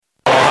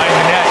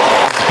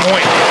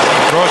point.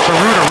 Throws to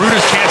Ruda.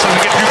 Ruda's chance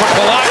doesn't get through, but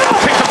Palat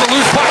picks up the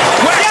loose puck.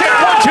 West it,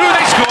 1-2,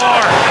 they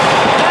score.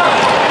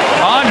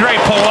 Andre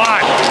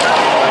Palat,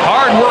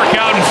 hard work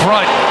out in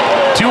front.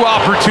 2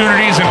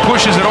 opportunities and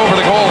pushes it over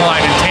the goal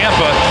line, and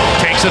Tampa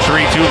takes a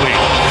 3-2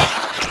 lead.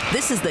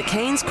 This is the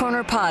Canes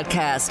Corner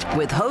Podcast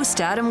with host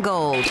Adam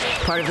Gold,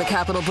 part of the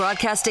Capital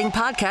Broadcasting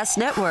Podcast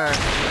Network.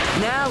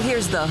 Now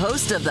here's the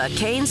host of the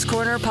Canes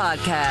Corner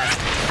Podcast,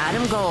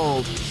 Adam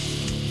Gold.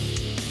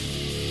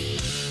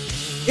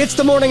 It's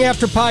the Morning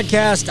After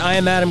Podcast. I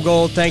am Adam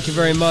Gold. Thank you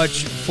very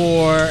much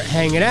for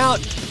hanging out.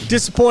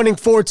 Disappointing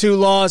 4-2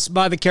 loss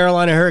by the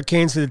Carolina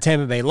Hurricanes to the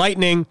Tampa Bay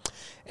Lightning,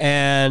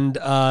 and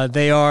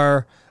they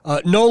are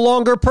no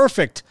longer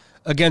perfect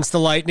against the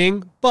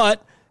Lightning,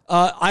 but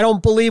I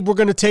don't believe we're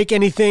going to take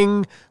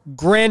anything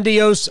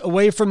grandiose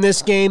away from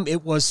this game.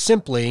 It was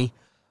simply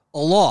a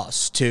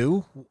loss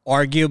to,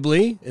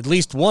 arguably, at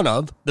least one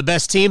of, the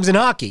best teams in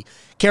hockey.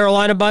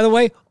 Carolina, by the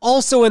way,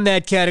 also in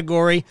that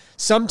category.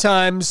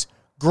 Sometimes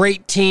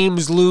great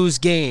teams lose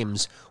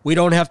games. We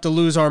don't have to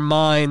lose our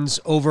minds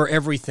over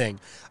everything.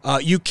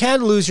 You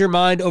can lose your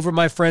mind over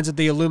my friends at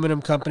the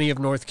Aluminum Company of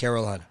North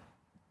Carolina.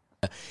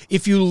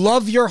 If you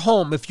love your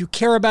home, if you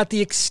care about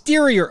the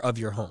exterior of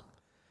your home,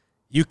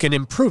 you can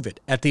improve it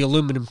at the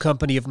Aluminum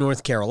Company of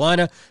North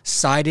Carolina.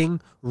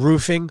 Siding,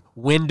 roofing,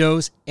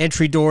 windows,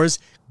 entry doors,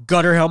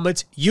 gutter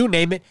helmets, you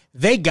name it,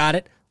 they got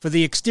it for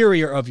the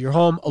exterior of your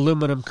home,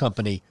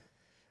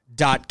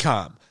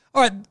 aluminumcompany.com.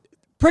 All right,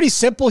 pretty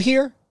simple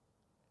here.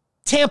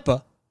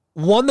 Tampa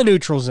won the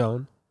neutral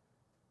zone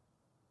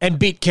and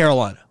beat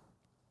Carolina.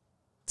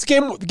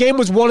 The game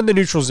was won in the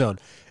neutral zone.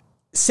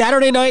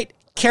 Saturday night,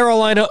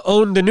 Carolina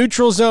owned the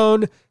neutral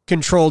zone,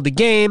 controlled the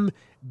game,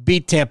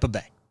 beat Tampa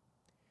Bay.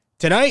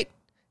 Tonight,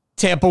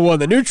 Tampa won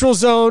the neutral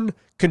zone,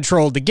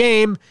 controlled the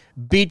game,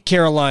 beat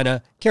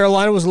Carolina.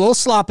 Carolina was a little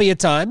sloppy at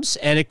times,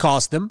 and it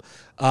cost them.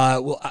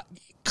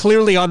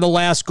 Clearly on the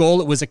last goal,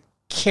 it was a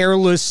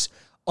careless,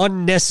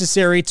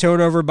 unnecessary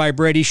turnover by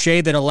Brady Shea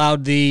that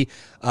allowed the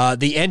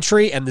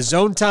entry and the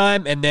zone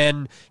time, and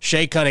then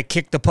Shea kind of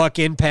kicked the puck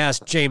in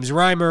past James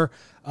Reimer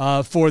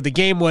for the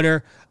game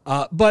winner.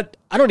 But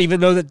I don't even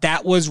know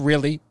that was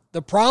really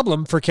the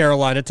problem for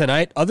Carolina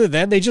tonight, other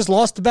than they just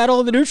lost the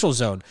battle in the neutral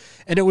zone.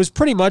 And it was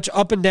pretty much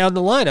up and down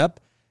the lineup.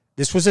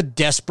 This was a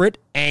desperate,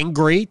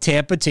 angry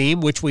Tampa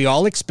team, which we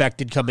all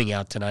expected coming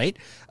out tonight.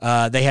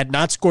 They had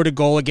not scored a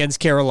goal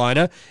against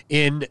Carolina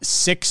in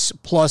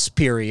 6+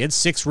 periods,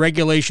 6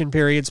 regulation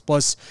periods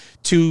plus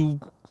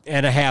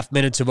 2.5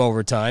 minutes of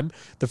overtime,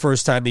 the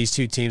first time these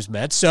two teams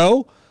met.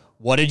 So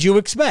what did you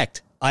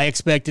expect? I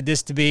expected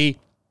this to be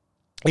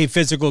a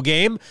physical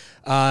game.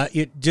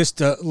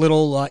 Just a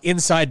little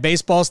inside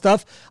baseball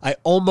stuff. I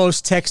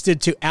almost texted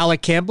to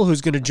Alec Campbell,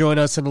 who's going to join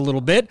us in a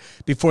little bit,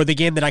 before the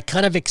game, that I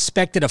kind of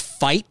expected a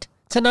fight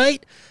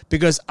tonight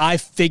because I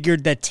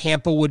figured that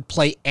Tampa would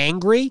play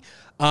angry.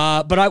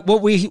 But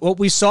what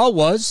we saw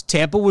was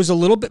Tampa was a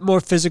little bit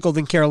more physical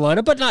than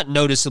Carolina, but not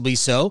noticeably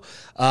so.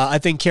 I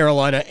think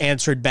Carolina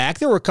answered back.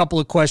 There were a couple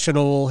of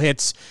questionable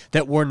hits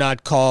that were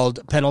not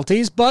called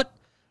penalties, but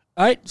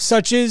all right,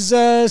 such is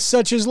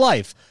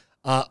life.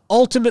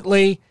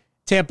 Ultimately,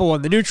 Tampa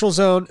won the neutral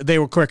zone. They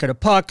were quicker to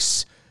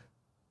pucks,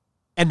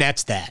 and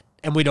that's that.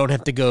 And we don't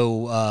have to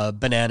go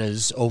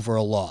bananas over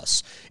a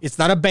loss. It's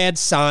not a bad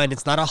sign.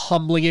 It's not a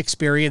humbling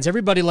experience.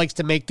 Everybody likes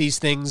to make these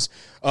things,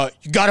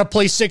 you got to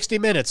play 60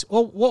 minutes.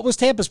 Well, what was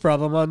Tampa's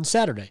problem on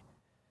Saturday?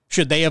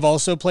 Should they have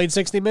also played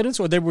 60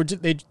 minutes, or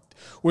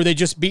were they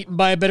just beaten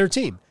by a better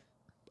team?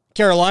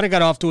 Carolina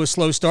got off to a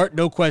slow start,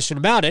 no question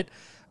about it,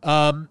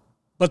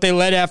 but they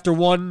led after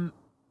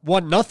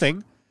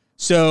 1-0.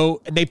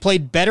 So, and they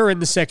played better in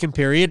the second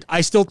period. I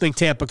still think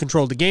Tampa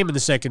controlled the game in the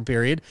second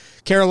period.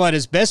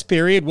 Carolina's best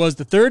period was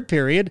the third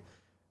period.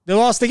 They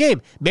lost the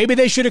game. Maybe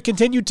they should have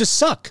continued to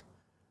suck,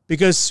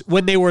 because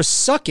when they were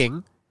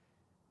sucking,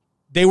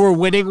 they were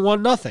winning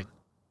 1-0.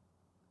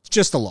 It's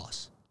just a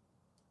loss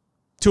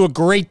to a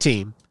great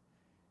team,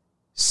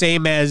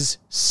 same as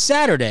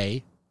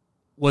Saturday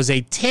was a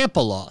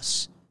Tampa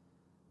loss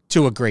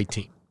to a great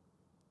team.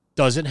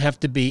 Doesn't have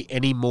to be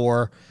any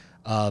more,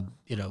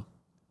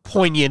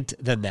 poignant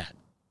than that.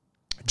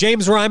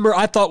 James Reimer,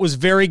 I thought, was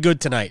very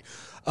good tonight.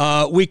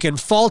 We can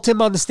fault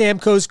him on the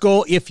Stamkos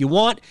goal if you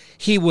want.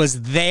 He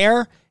was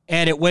there,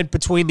 and it went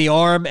between the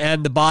arm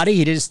and the body.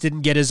 He just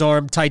didn't get his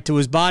arm tight to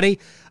his body.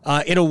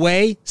 In a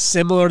way,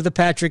 similar to the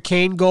Patrick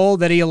Kane goal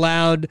that he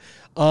allowed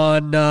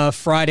on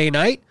Friday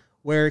night,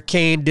 where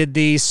Kane did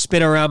the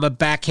spin-around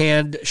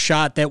backhand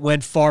shot that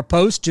went far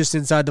post, just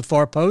inside the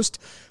far post,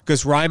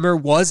 because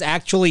Reimer was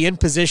actually in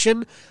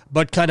position,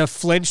 but kind of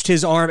flinched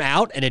his arm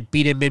out, and it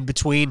beat him in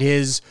between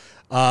his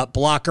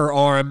blocker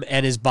arm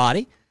and his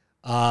body.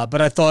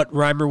 But I thought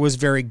Reimer was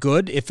very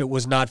good. If it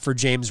was not for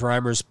James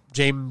Reimer's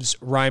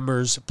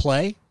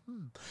play,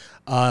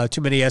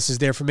 too many S's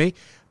there for me.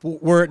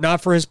 Were it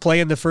not for his play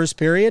in the first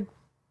period,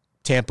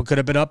 Tampa could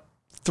have been up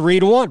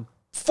 3-1,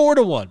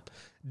 4-1.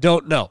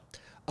 Don't know.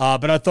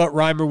 But I thought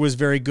Reimer was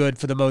very good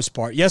for the most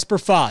part. Jesper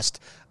Fast,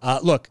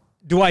 look,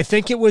 Do I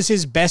think it was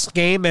his best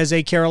game as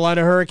a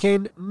Carolina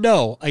Hurricane?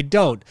 No, I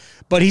don't.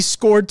 But he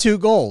scored 2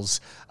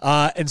 goals.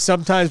 And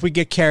sometimes we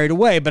get carried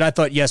away. But I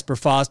thought Jesper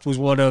Fast was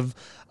one of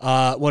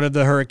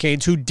the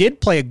Hurricanes who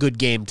did play a good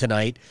game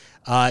tonight.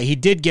 He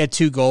did get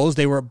 2 goals.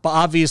 They were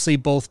obviously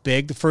both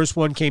big. The first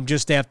one came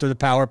just after the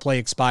power play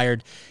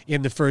expired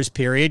in the first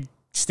period,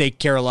 staked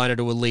Carolina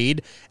to a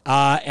lead.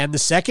 And the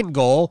second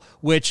goal,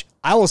 which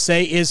I will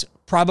say is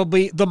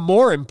probably the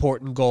more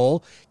important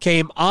goal,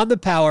 came on the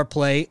power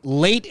play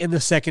late in the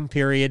second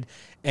period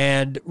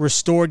and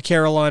restored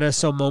Carolina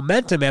some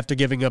momentum after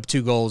giving up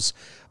 2 goals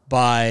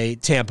by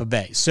Tampa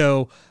Bay.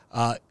 So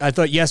I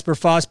thought Jesper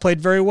Fast played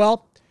very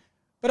well,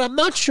 but I'm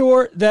not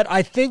sure that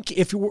I think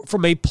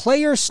from a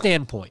player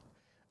standpoint,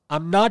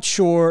 I'm not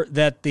sure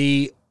that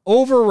the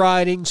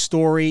overriding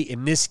story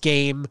in this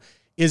game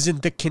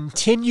isn't the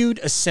continued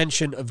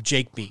ascension of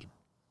Jake Bean.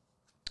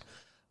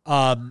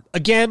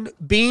 Again,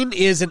 Bean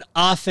is an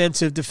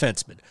offensive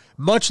defenseman.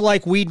 Much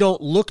like we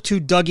don't look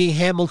to Dougie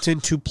Hamilton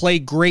to play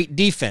great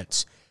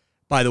defense.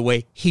 By the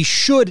way, he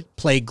should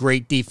play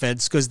great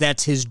defense because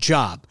that's his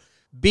job.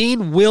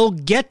 Bean will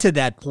get to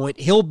that point.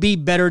 He'll be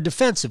better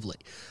defensively.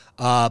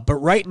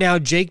 But right now,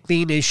 Jake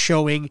Bean is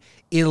showing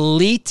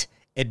elite,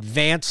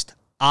 advanced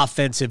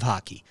offensive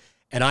hockey.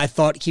 And I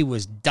thought he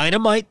was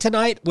dynamite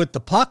tonight with the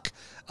puck.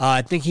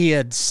 I think he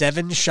had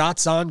 7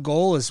 shots on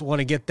goal. I just want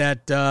to get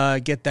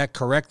that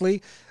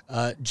correctly.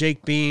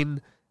 Jake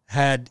Bean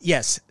had,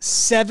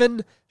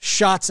 7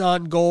 shots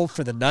on goal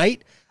for the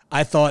night.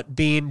 I thought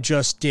Bean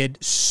just did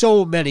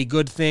so many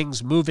good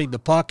things moving the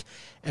puck.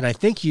 And I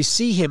think you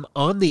see him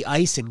on the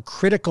ice in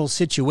critical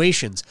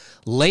situations.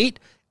 Late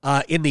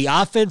in the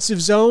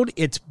offensive zone,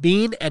 it's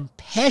Bean and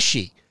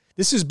Pesce.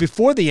 This is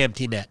before the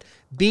empty net.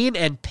 Bean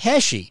and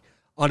Pesce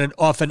on an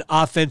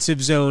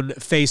offensive zone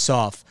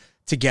face-off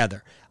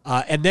together.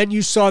 And then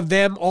you saw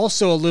them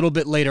also a little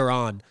bit later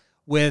on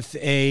with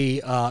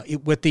the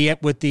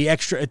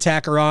extra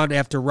attacker on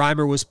after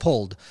Reimer was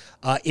pulled.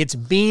 It's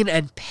Bean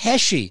and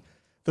Pesce,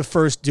 the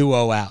first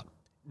duo out.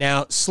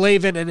 Now,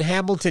 Slavin and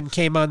Hamilton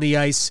came on the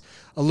ice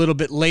a little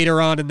bit later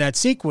on in that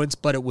sequence,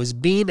 but it was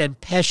Bean and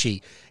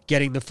Pesce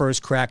getting the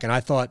first crack, and I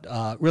thought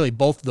really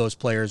both of those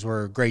players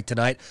were great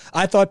tonight.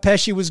 I thought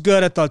Pesce was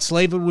good. I thought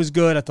Slavin was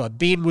good. I thought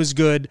Bean was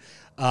good.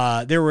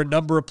 There were a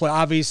number of players.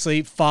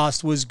 Obviously,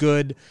 Fost was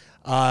good.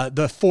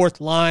 The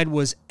fourth line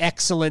was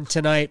excellent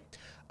tonight.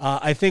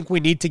 I think we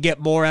need to get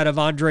more out of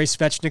Andrei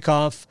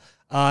Svechnikov.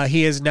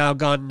 He has now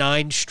gone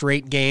 9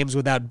 straight games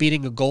without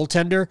beating a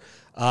goaltender.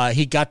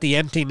 He got the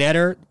empty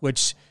netter,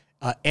 which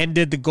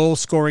ended the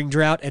goal-scoring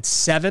drought at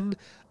 7,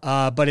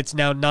 but it's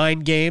now 9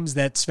 games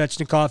that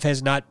Svechnikov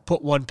has not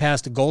put one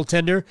past a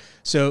goaltender,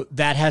 so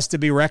that has to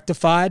be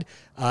rectified.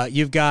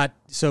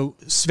 So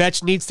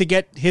Svech needs to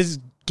get his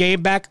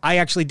game back. I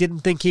actually didn't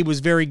think he was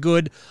very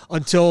good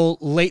until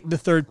late in the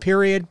third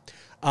period.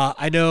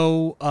 I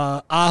know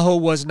Aho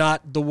was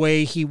not the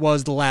way he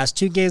was the last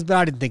 2 games, but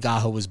I didn't think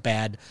Aho was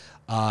bad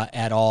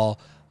at all.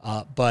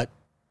 But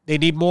they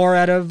need more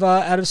out of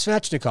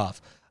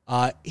Svechnikov.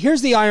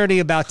 Here's the irony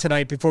about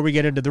tonight before we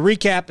get into the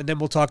recap, and then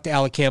we'll talk to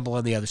Alec Campbell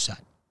on the other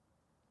side.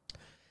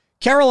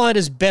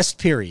 Carolina's best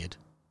period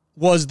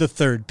was the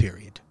third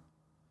period,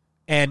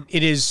 and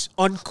it is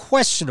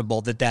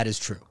unquestionable that that is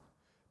true.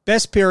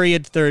 Best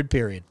period, third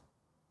period.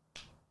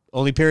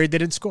 Only period they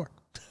didn't score.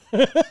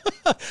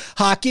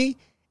 Hockey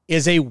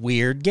is a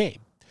weird game.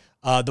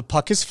 The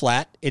puck is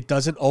flat. It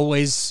doesn't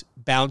always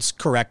bounce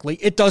correctly.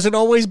 It doesn't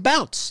always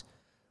bounce.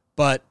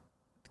 But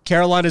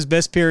Carolina's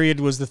best period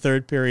was the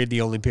third period,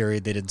 the only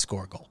period they didn't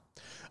score a goal.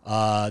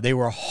 They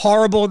were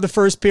horrible in the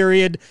first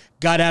period,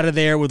 got out of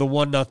there with a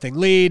 1-0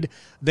 lead.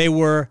 They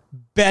were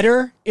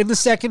better in the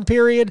second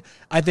period.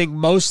 I think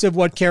most of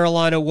what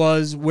Carolina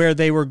was, where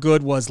they were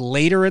good, was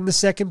later in the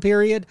second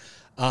period.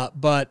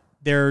 But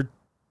they're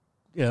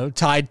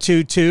tied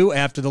 2-2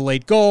 after the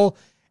late goal.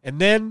 And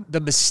then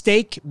the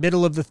mistake,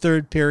 middle of the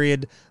third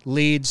period,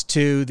 leads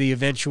to the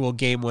eventual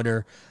game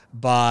winner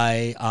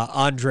by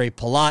Andre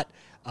Palat.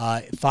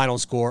 Final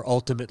score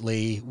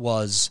ultimately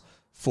was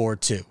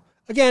 4-2.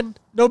 Again,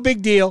 no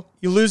big deal.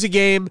 You lose a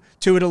game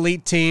to an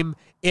elite team.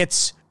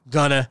 It's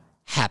gonna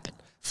happen.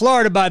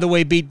 Florida, by the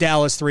way, beat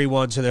Dallas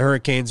 3-1, so the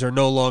Hurricanes are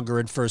no longer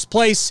in first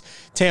place.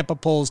 Tampa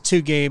pulls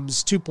 2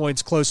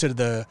 points closer to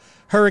the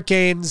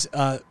Hurricanes,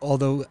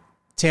 although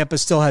Tampa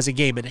still has a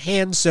game in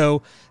hand,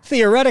 so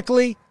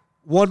theoretically,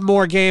 one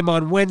more game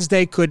on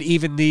Wednesday could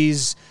even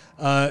these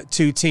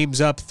 2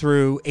 teams up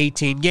through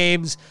 18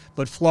 games,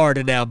 but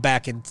Florida now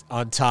back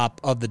on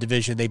top of the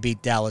division. They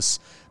beat Dallas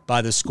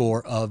by the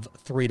score of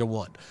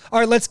 3-1. All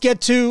right, let's get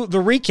to the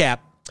recap.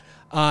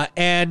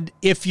 And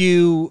if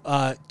you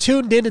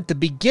tuned in at the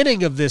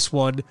beginning of this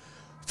one,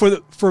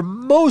 for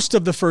most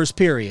of the first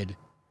period,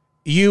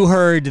 you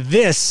heard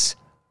this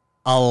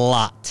a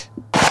lot.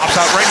 Pops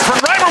out right in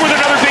front. Reimer with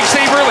another big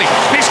save early.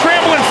 They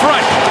scramble in front.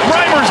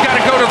 Reimer's got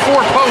to go to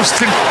 4 posts,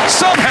 and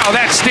somehow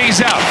that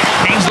stays out.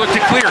 Haynes looked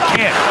it clear.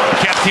 Can't.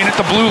 Kept in at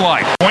the blue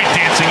line. Point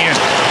dancing in.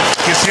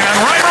 Gets in on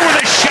Reimer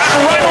with a shot.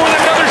 Reimer with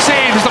another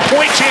save. There's a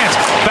point chance.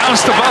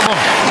 Bounced above him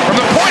from the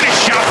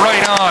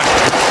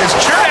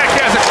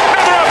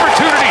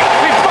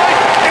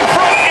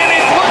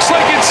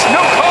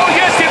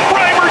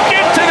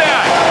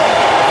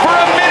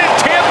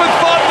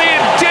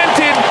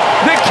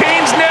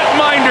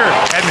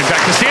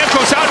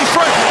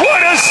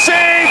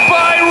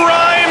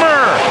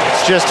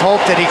let's just hope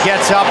that he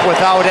gets up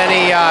without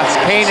any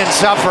pain and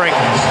suffering,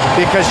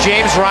 because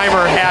James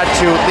Reimer had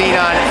to lean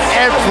on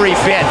every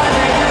bit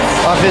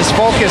of his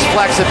focus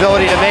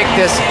flexibility to make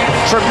this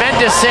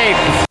tremendous save.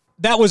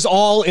 That was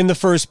all in the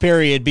first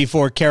period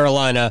before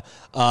Carolina,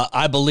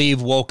 I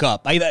believe, woke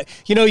up.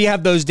 You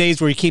have those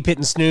days where you keep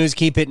hitting snooze,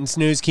 keep hitting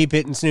snooze, keep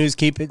hitting snooze,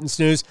 keep hitting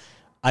snooze.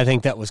 I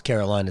think that was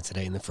Carolina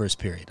today in the first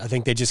period. I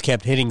think they just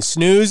kept hitting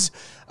snooze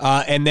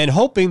and then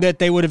hoping that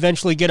they would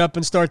eventually get up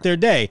and start their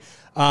day.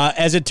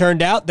 As it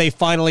turned out, they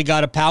finally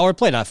got a power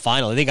play. Not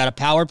finally, they got a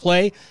power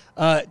play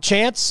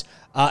chance.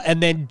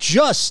 And then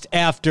just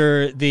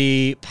after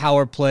the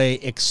power play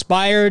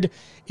expired,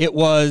 it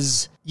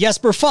was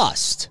Jesper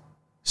Fast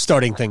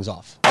starting things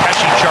off.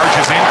 Pesci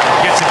charges in,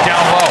 gets it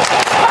down low.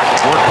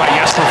 Worked by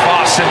Jesper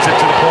Fast, sends it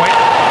to the point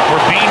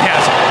where Bean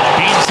has it.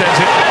 Bean sends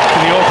it to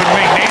the open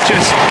wing.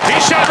 He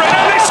shot right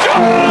now, they score!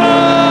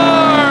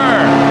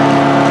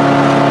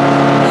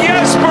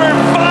 Jesper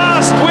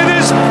Fast with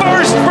his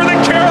first for the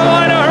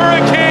Carolina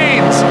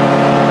Hurricanes.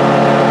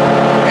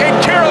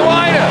 And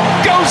Carolina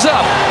goes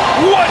up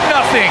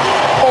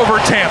 1-0 over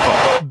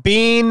Tampa.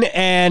 Bean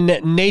and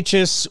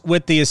Natchez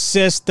with the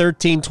assist,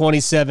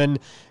 13-27.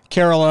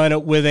 Carolina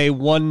with a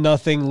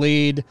 1-0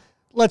 lead.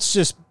 Let's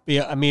just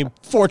be,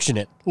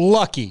 fortunate,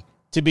 lucky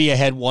to be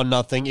ahead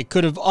 1-0. It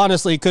could have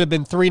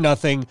been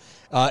 3-0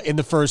 in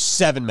the first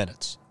 7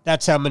 minutes.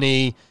 That's how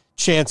many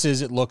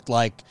chances it looked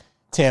like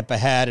Tampa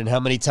had, and how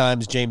many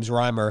times James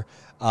Reimer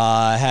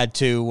had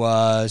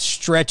to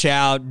stretch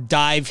out,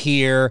 dive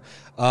here,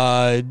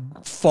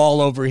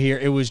 fall over here.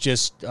 It was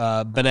just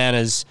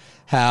bananas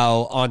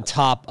how on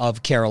top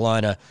of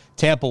Carolina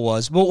Tampa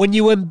was. But when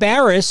you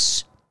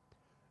embarrass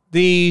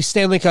the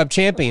Stanley Cup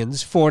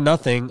champions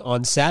 4-0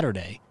 on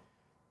Saturday,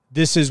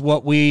 this is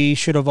what we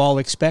should have all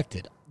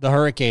expected. The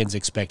Hurricanes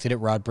expected it.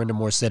 Rod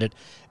Brindamore said it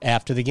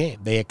after the game.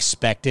 They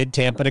expected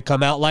Tampa to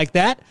come out like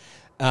that,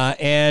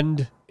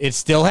 and it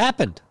still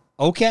happened.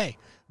 Okay,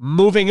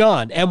 moving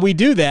on. And we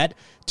do that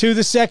to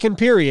the second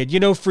period.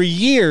 For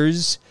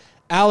years,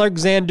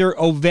 Alexander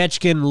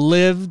Ovechkin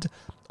lived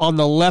on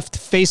the left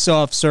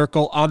faceoff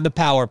circle on the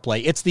power play.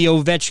 It's the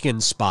Ovechkin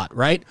spot,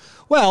 right?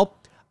 Well,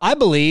 I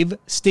believe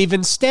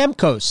Steven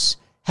Stamkos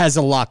has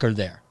a locker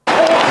there. The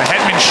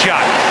Hedman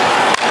shot.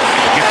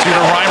 Gets through to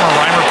Reimer.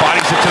 Reimer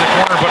bodies it to the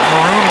corner, but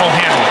Maroon will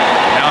handle it.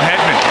 Now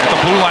Hedman at the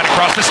blue line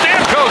across to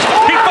Stamkos.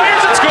 He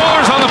fires and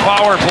scores on the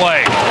power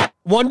play.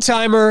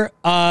 One-timer,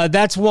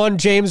 that's one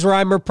James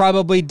Reimer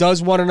probably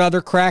does want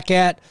another crack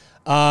at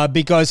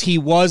because he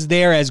was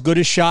there, as good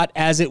a shot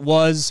as it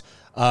was.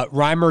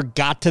 Reimer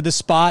got to the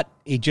spot.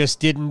 He just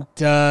didn't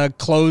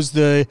close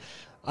the...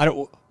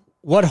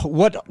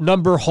 What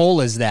number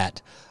hole is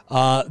that?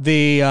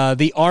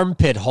 The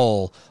armpit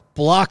hole.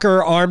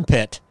 Blocker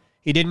armpit.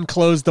 He didn't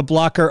close the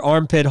blocker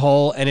armpit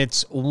hole, and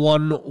it's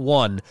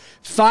 1-1.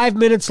 5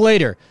 minutes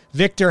later,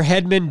 Victor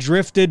Hedman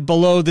drifted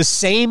below the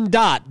same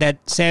dot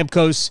that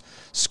Stamkos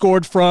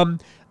scored from,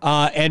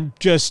 and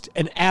just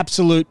an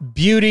absolute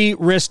beauty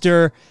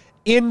wrister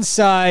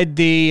inside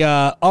the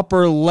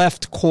upper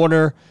left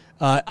corner.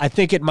 I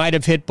think it might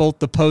have hit both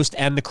the post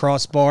and the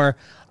crossbar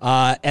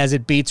as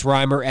it beats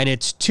Reimer, and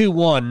it's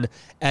 2-1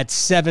 at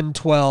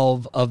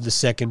 7:12 of the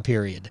second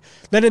period.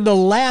 Then in the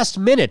last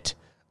minute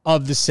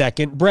of the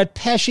second, Brett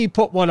Pesci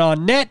put one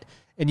on net,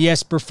 and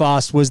Jesper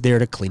Fast was there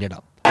to clean it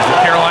up. Here's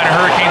the Carolina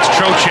Hurricanes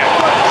Trocheck.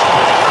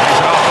 Plays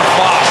it off for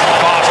Fast.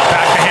 Fast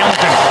back to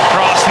Hamilton.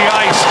 Across the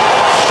ice.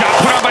 Shot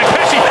put on by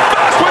Pesci.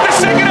 Fast with the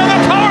second on the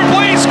power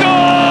play.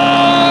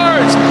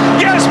 Scores!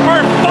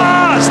 Jesper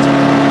Fast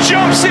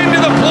jumps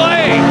into the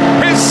play.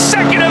 His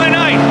second of the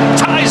night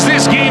ties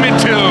this game in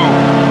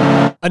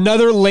 2.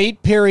 Another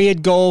late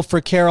period goal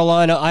for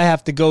Carolina. I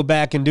have to go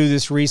back and do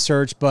this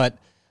research, but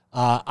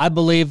I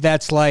believe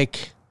that's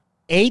like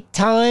 8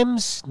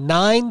 times,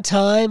 9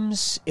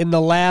 times in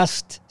the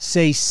last,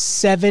 say,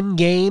 7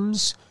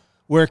 games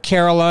where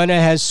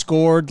Carolina has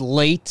scored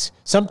late,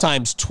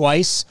 sometimes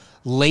twice,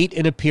 late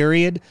in a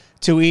period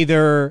to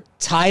either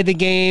tie the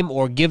game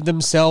or give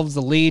themselves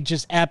the lead.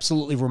 Just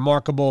absolutely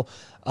remarkable.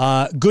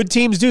 Good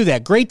teams do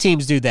that. Great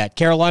teams do that.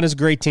 Carolina's a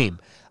great team.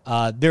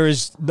 There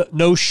is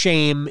no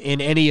shame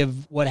in any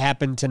of what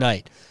happened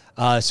tonight.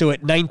 So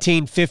at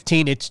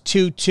 19-15, it's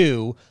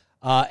 2-2.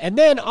 And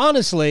then,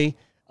 honestly,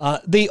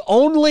 they're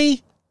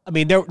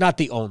not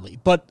the only,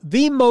 but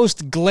the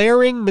most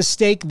glaring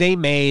mistake they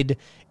made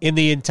in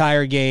the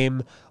entire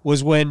game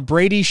was when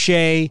Brady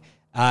Shea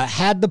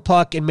had the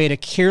puck and made a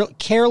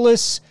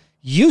careless,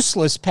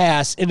 useless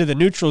pass into the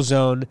neutral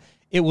zone.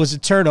 It was a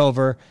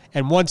turnover,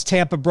 and once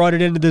Tampa brought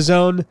it into the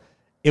zone,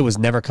 it was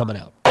never coming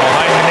out.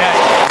 Behind the net,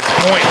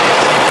 point.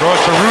 Throw it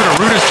to Ruda.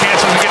 Ruda's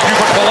chance doesn't get through,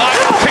 but Palat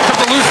picks up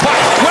the loose puck.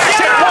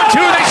 West hit 1-2,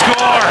 they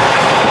score!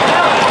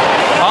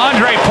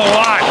 Andre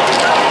Palat,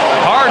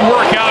 hard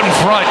work out in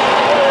front.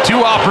 2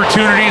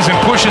 opportunities and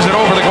pushes it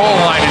over the goal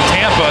line, and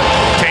Tampa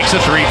takes a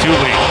 3-2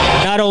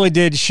 lead. Not only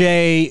did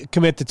Shea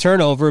commit the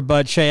turnover,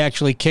 but Shea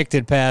actually kicked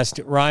it past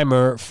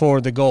Reimer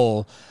for the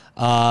goal.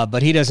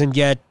 but he doesn't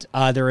get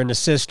either an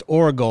assist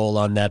or a goal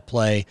on that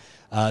play.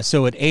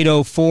 So at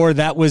 8:04,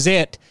 that was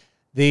it.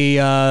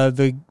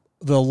 The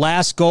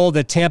last goal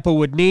that Tampa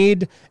would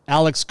need,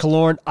 Alex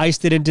Killorn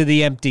iced it into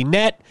the empty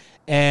net,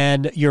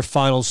 and your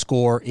final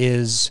score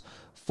is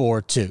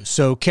 4-2.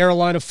 So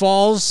Carolina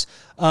falls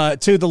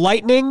to the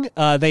Lightning.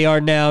 They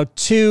are now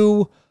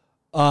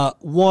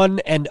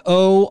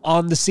 2-1-0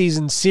 on the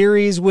season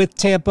series with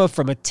Tampa.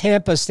 From a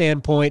Tampa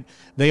standpoint,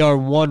 they are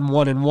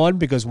 1-1-1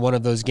 because one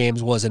of those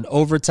games was an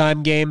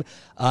overtime game.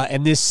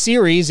 And this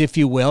series, if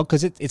you will,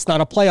 because it's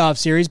not a playoff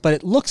series, but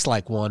it looks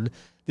like one,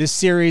 this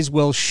series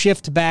will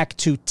shift back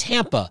to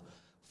Tampa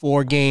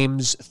for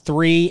games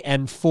 3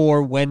 and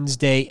 4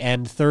 Wednesday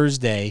and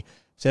Thursday.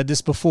 Said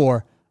this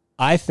before,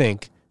 I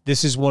think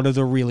this is one of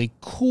the really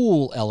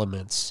cool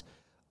elements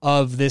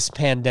of this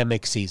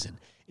pandemic season,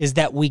 is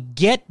that we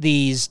get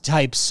these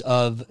types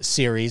of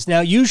series.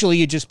 Now, usually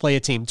you just play a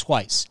team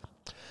twice,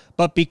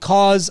 but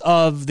because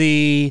of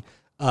the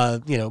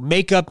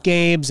makeup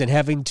games and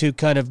having to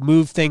kind of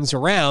move things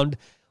around,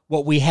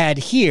 what we had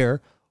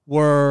here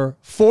were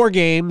 4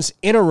 games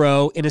in a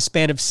row in a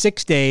span of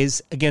 6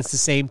 days against the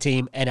same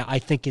team, and I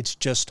think it's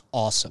just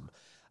awesome.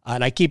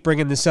 And I keep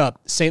bringing this up.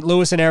 St.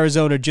 Louis and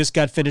Arizona just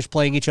got finished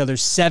playing each other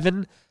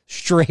 7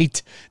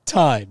 straight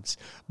times.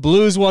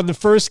 Blues won the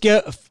first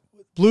game.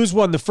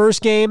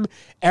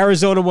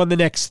 Arizona won the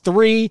next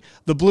 3.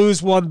 The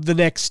Blues won the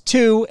next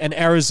 2, and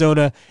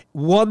Arizona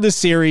won the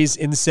series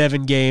in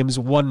 7 games,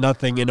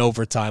 1-0 in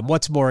overtime.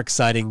 What's more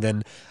exciting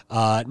than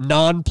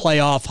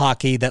non-playoff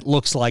hockey that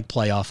looks like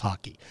playoff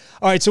hockey?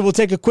 All right, so we'll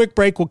take a quick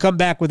break. We'll come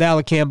back with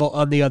Alec Campbell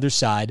on the other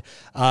side.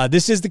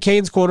 This is the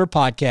Canes Corner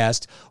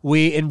podcast.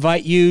 We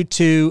invite you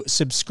to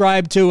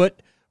subscribe to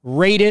it,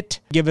 rate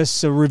it, give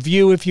us a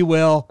review if you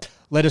will.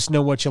 Let us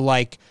know what you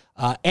like.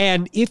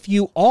 And if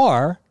you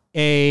are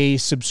a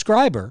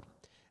subscriber,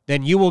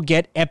 then you will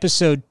get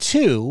episode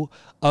 2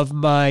 of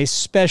my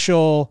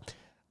special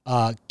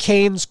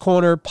Canes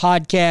Corner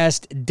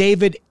podcast,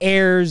 David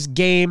Ayres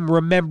game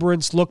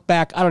remembrance look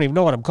back. I don't even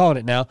know what I'm calling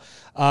it now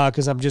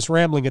because I'm just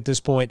rambling at this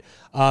point.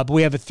 But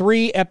we have a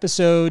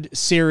 3-episode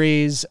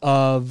series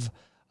of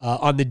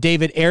on the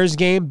David Ayres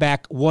game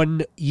back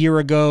 1 year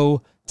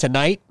ago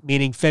tonight,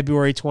 meaning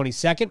February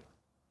 22nd.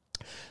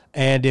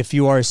 And if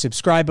you are a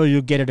subscriber,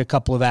 you'll get it a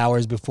couple of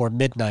hours before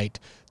midnight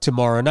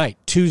tomorrow night,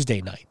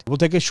 Tuesday night. We'll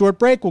take a short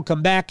break. We'll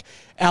come back.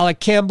 Alec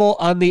Campbell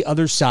on the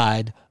other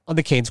side on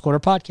the Canes Corner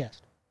podcast.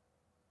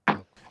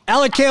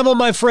 Alec Campbell,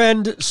 my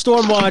friend,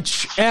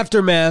 Stormwatch,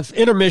 Aftermath,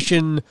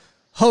 Intermission,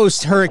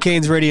 host,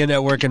 Hurricanes Radio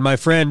Network, and my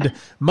friend,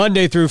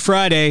 Monday through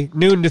Friday,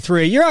 noon to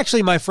 3. You're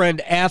actually my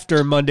friend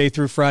after Monday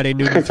through Friday,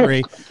 noon to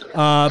 3.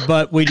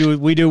 But we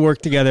do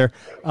work together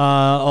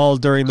all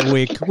during the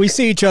week. We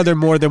see each other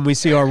more than we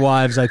see our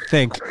wives, I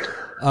think.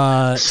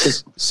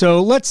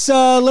 So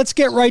let's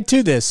get right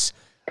to this.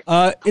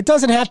 It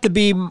doesn't have to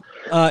be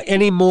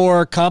any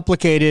more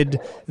complicated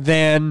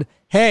than,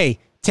 hey,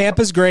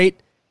 Tampa's great,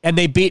 and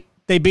they beat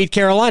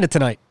Carolina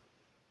tonight.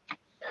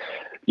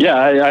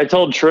 Yeah, I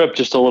told Tripp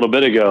just a little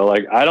bit ago,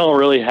 like, I don't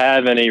really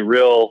have any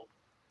real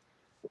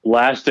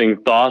lasting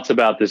thoughts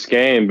about this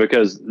game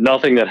because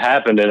nothing that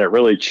happened in it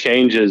really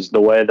changes the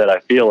way that I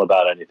feel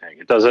about anything.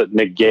 It doesn't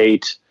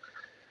negate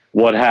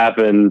what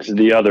happened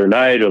the other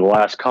night or the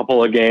last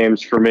couple of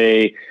games for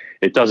me.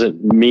 It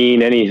doesn't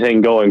mean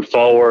anything going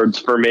forwards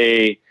for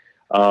me.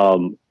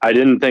 I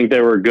didn't think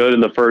they were good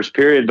in the first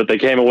period, but they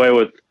came away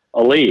with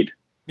a lead.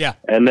 Yeah.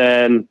 And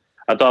then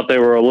I thought they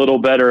were a little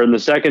better in the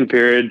second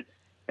period,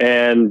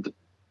 and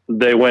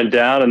they went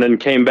down and then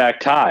came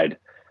back tied.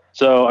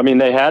 So, I mean,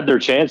 they had their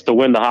chance to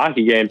win the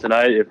hockey game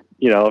tonight if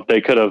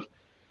they could have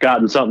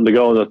gotten something to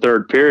go in the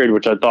third period,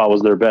 which I thought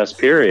was their best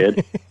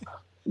period.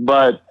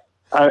 But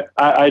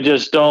I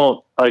just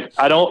don't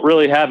I don't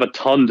really have a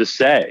ton to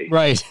say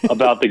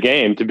about the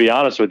game, to be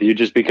honest with you,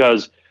 just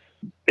because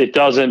it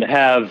doesn't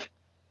have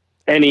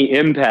any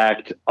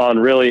impact on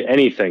really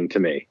anything to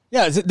me.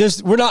 Yeah,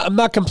 I'm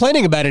not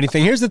complaining about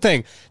anything. Here's the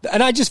thing,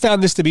 and I just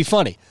found this to be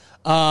funny.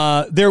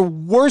 Their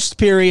worst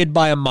period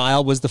by a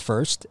mile was the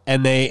first,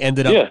 and they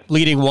ended up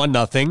leading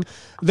 1-0.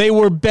 They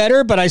were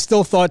better, but I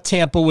still thought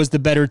Tampa was the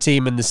better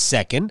team in the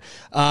second.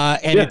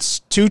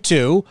 It's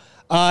 2-2.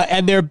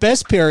 And their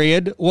best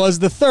period was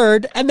the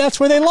third, and that's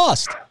where they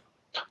lost.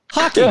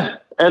 Hockey. Yeah,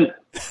 and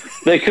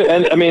they could,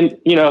 and I mean,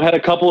 had a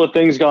couple of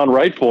things gone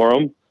right for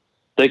them,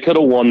 they could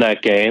have won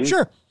that game.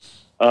 Sure.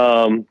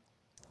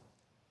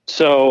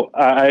 So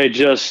I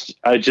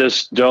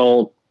just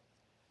don't.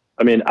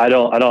 I mean, I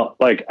don't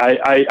like.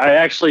 I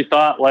actually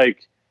thought it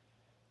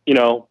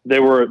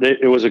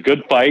was a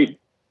good fight.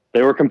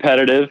 They were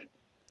competitive,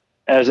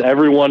 as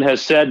everyone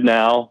has said.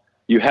 Now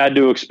you had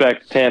to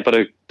expect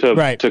Tampa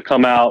to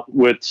come out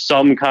with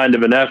some kind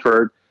of an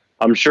effort.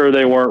 I'm sure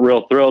they weren't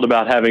real thrilled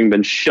about having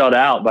been shut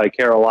out by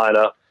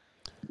Carolina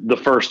the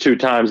first 2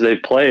 times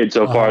they've played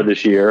so far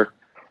this year.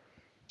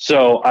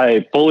 So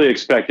I fully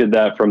expected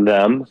that from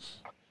them.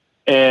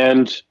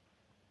 And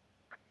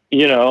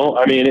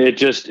I mean, it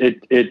just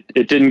it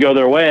didn't go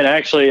their way, and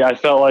actually, I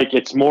felt like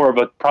it's more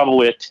of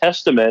probably a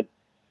testament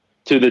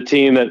to the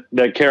team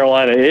that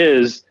Carolina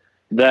is,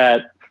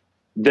 that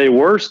they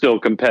were still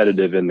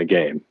competitive in the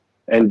game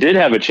and did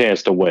have a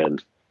chance to win.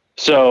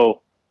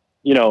 So,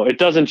 it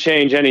doesn't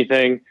change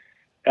anything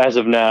as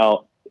of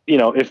now.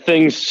 If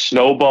things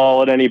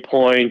snowball at any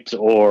point,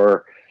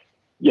 or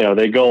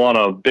they go on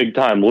a big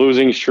time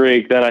losing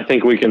streak, then I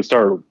think we can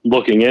start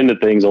looking into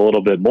things a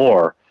little bit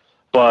more.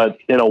 But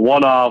in a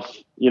one-off,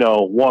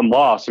 one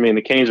loss, I mean,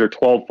 the Canes are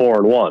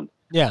 12-4-1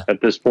 at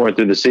this point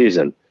through the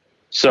season.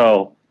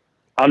 So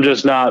I'm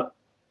just not,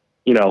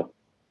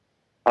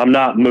 I'm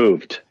not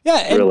moved. Yeah,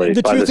 and really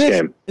the by truth this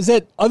game. is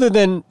that other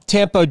than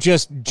Tampa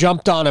just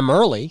jumped on him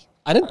early,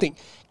 I didn't think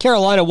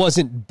Carolina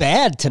wasn't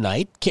bad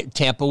tonight.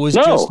 Tampa was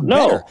just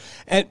better.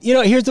 And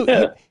here's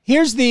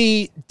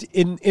the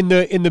in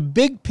the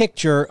big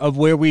picture of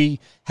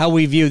how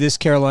we view this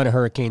Carolina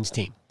Hurricanes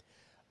team.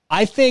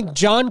 I think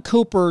John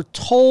Cooper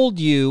told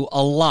you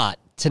a lot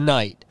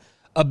tonight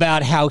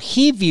about how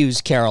he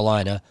views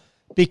Carolina,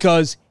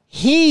 because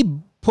he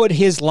put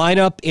his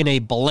lineup in a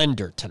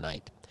blender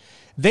tonight.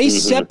 They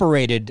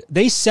separated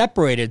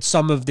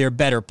some of their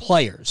better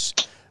players.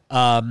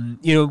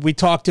 We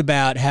talked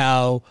about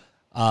how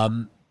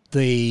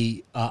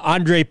the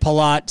Andre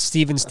Palat,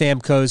 Steven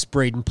Stamkos,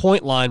 Braden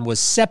Point line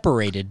was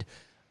separated,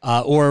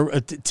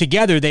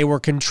 together they were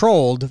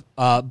controlled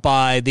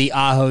by the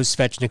Aho,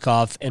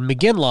 Svechnikov, and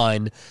McGinn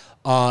line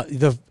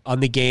in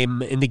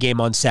the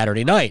game on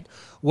Saturday night.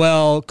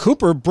 Well,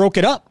 Cooper broke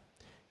it up.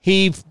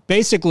 He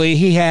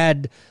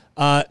had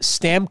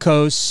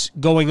Stamkos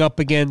going up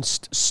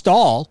against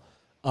Stahl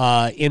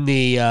for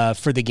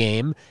the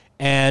game,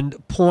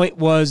 and Point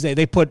was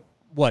they put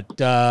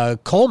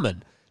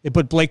Coleman. They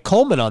put Blake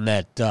Coleman on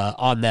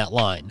that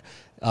line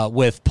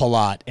with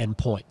Palat and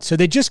Point. So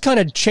they just kind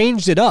of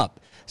changed it up.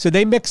 So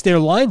they mixed their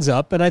lines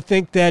up, and I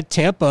think that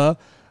Tampa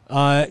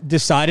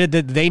decided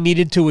that they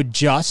needed to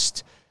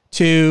adjust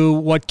to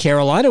what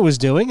Carolina was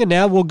doing, and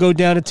now we'll go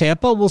down to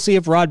Tampa, and we'll see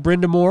if Rod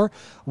Brindamore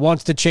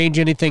wants to change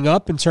anything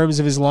up in terms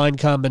of his line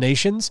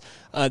combinations.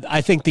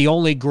 I think the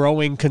only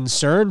growing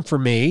concern for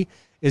me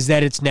is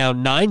that it's now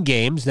 9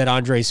 games that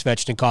Andrei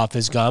Svechnikov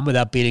has gone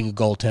without beating a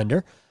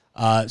goaltender.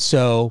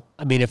 So,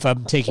 I mean, if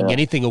I'm taking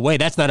anything away,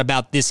 that's not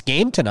about this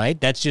game tonight.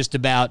 That's just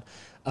about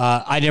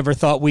I never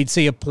thought we'd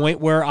see a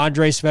point where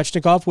Andrei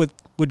Svechnikov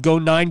would go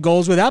 9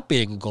 goals without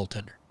beating a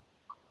goaltender.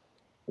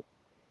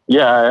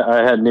 Yeah,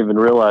 I hadn't even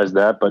realized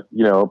that, but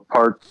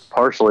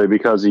partially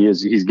because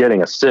he's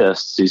getting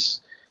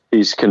assists,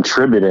 he's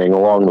contributing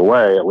along the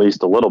way at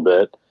least a little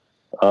bit.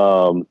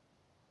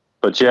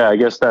 But yeah, I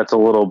guess that's a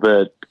little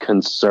bit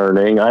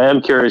concerning. I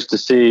am curious to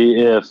see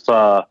if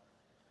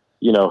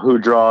who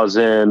draws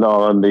in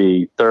on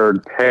the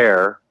third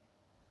pair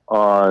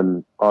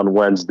on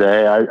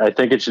Wednesday. I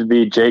think it should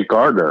be Jake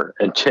Gardner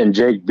and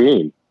Jake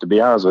Bean. To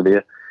be honest with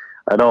you,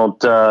 I don't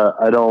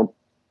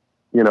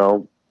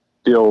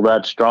feel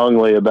that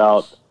strongly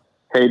about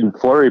Hayden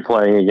Fleury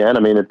playing again.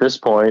 I mean, at this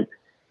point,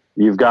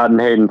 you've gotten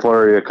Hayden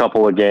Fleury a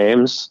couple of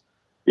games.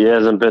 He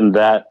hasn't been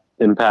that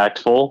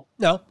impactful.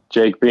 No.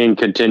 Jake Bean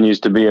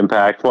continues to be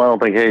impactful. I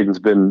don't think Hayden's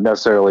been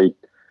necessarily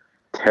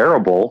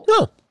terrible.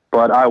 No.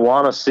 But I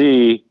want to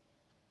see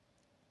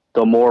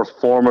the more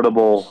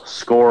formidable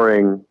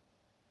scoring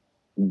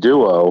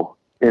duo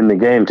in the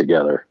game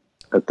together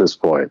at this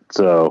point.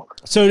 So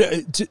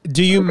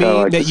do you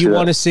mean that you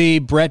want to see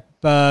Brett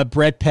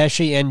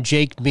Pesce and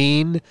Jake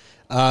Bean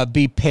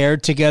be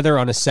paired together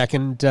on a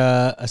second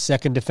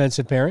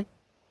defensive pairing?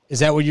 Is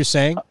that what you're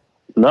saying?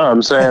 No,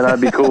 I'm saying I'd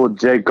be cool with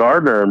Jake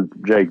Gardner and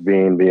Jake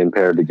Bean being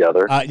paired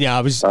together. Yeah,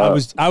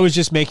 I was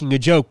just making a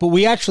joke, but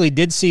we actually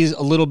did see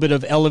a little bit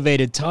of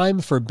elevated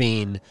time for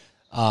Bean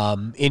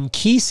in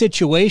key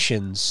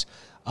situations.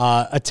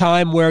 A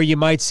time where you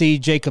might see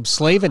Jacob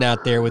Slavin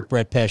out there with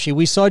Brett Pesce.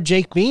 We saw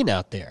Jake Bean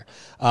out there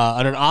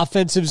on an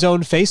offensive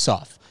zone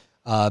faceoff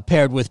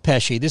paired with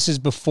Pesce. This is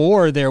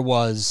before there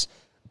was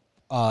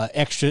an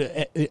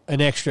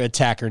extra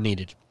attacker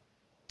needed.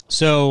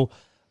 So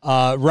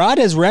Rod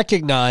has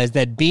recognized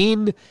that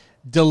Bean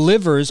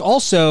delivers.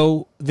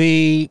 Also,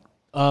 the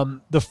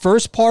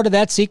first part of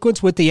that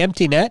sequence with the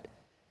empty net,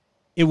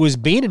 it was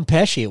Bean and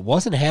Pesce. It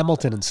wasn't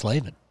Hamilton and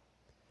Slavin.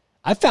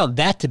 I found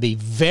that to be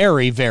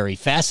very, very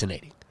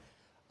fascinating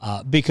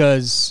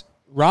because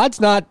Rod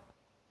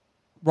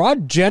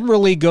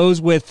generally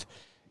goes with,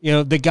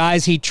 the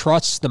guys he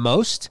trusts the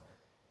most.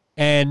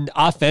 And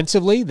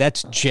offensively,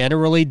 that's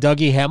generally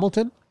Dougie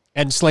Hamilton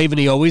and Slavin.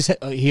 He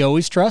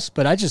always trusts,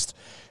 but I just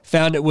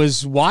found it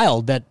was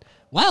wild that,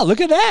 wow,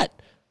 look at that.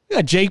 We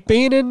got Jake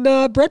Bean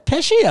and Brett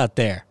Pesce out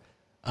there.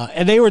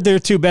 And they were their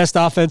 2 best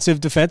offensive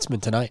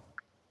defensemen tonight.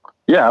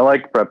 Yeah, I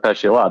like Brett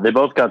Pesce a lot. They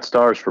both got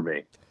stars for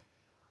me.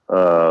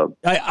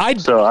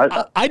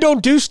 I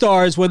don't do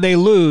stars when they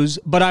lose,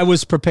 but I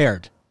was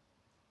prepared.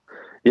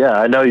 Yeah,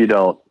 I know you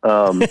don't.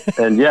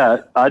 And yeah,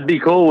 I'd be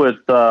cool with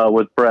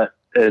Brett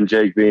and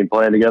Jake Bean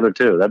playing together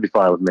too. That'd be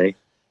fine with me.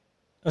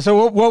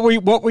 So what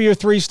were your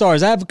 3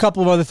 stars? I have a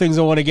couple of other things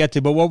I want to get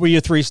to, but what were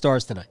your 3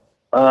 stars tonight?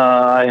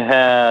 I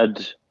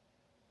had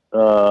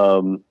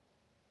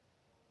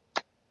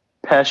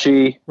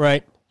Pesci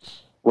Right.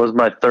 was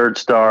my 3rd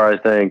star, I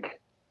think.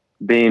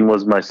 Bean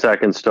was my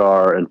 2nd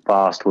star, and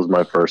Fost was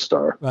my 1st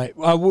star. Right.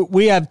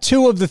 We have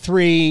 2 of the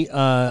 3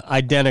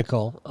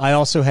 identical. I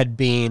also had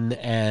Bean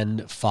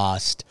and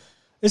Fost.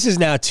 This is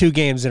now 2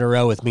 games in a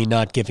row with me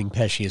not giving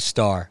Pesci a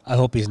star. I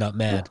hope he's not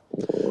mad.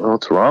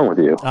 What's wrong with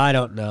you? I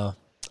don't know.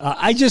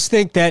 I just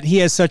think that he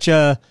has such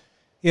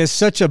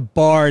a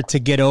bar to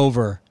get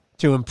over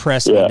to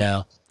impress me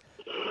now.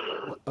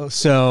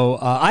 So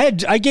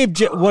I gave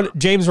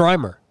James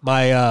Reimer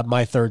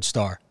my 3rd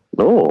star.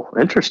 Oh,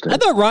 interesting. I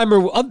thought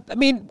Reimer. I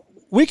mean,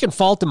 we can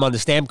fault him on the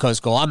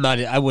Stamkos goal.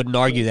 I wouldn't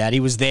argue that he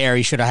was there.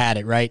 He should have had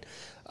it right.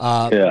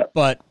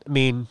 But I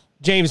mean,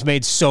 James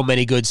made so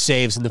many good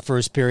saves in the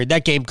first period.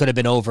 That game could have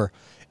been over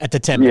at the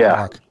 10-minute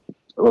mark.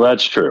 Well,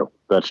 that's true.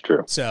 That's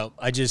true. So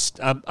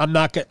I'm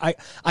not gonna.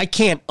 I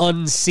can't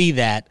unsee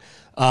that.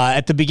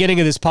 At the beginning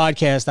of this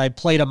podcast, I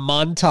played a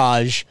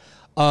montage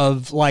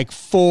of like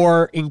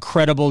 4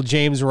 incredible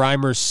James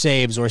Reimer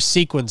saves or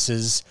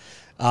sequences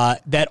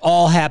that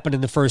all happened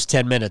in the first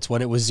 10 minutes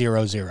when it was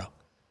 0-0.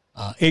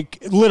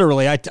 It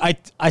literally,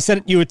 I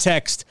sent you a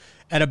text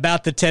at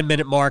about the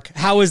 10-minute mark.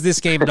 How is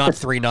this game not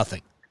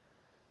 3-0?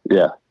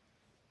 Yeah.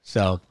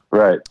 So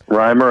right,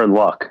 Reimer and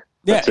Luck.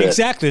 That's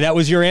exactly. That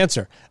was your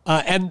answer.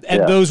 And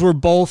those were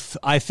both,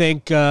 I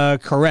think,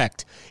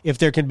 correct, if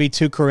there can be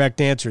 2 correct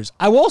answers.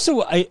 I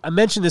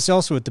mentioned this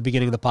also at the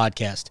beginning of the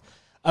podcast.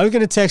 I was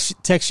going to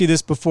text you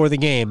this before the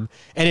game,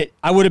 and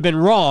I would have been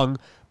wrong,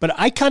 but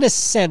I kind of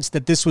sensed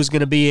that this was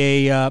going to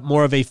be a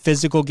more of a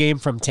physical game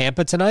from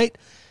Tampa tonight.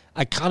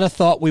 I kind of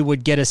thought we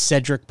would get a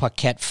Cedric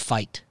Paquette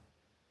fight.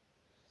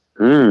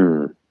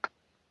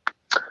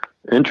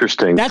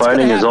 Interesting. That's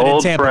Fighting his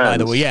old Tampa, friends. by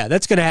the way. Yeah,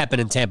 that's going to happen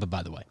in Tampa,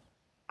 by the way.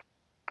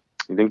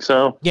 You think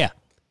so? Yeah.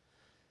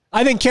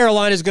 I think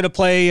Carolina's going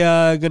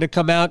to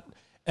come out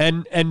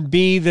and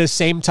be the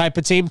same type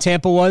of team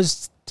Tampa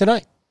was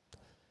tonight.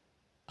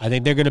 I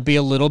think they're going to be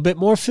a little bit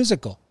more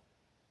physical.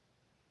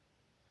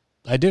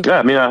 I do. Yeah,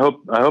 I mean, I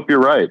hope you're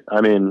right. I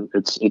mean,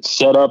 it's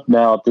set up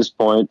now at this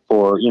point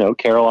for,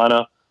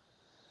 Carolina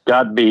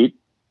got beat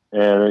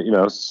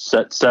and,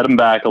 set them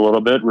back a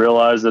little bit,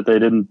 realized that they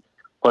didn't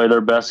play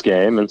their best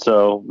game, and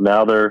so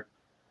now they're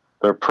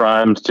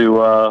primed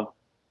for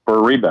a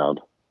rebound.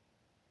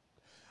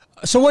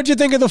 So what'd you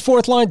think of the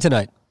 4th line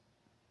tonight?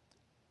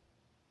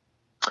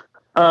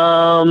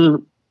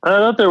 I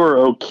thought they were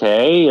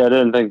okay. I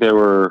didn't think they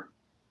were.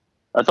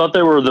 I thought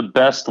they were the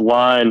best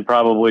line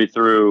probably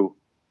through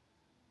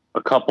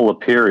a couple of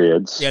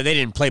periods. Yeah, they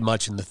didn't play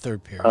much in the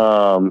 3rd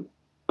period.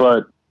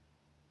 But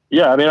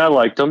yeah, I mean, I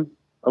liked them.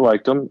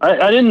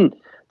 I didn't.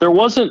 There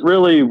wasn't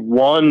really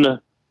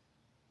one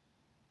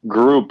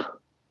group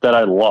that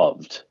I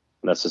loved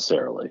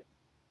necessarily.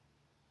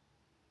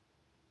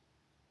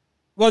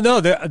 Well, no,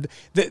 they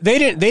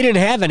didn't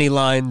have any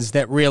lines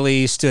that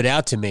really stood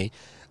out to me.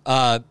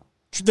 The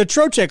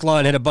Trocheck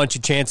line had a bunch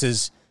of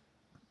chances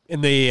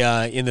in the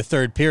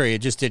 3rd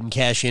period, just didn't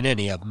cash in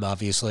any of them,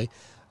 obviously.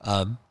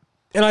 And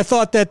I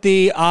thought that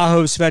the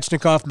Aho,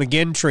 Svechnikov,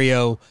 McGinn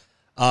trio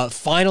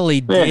finally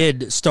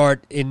did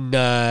start in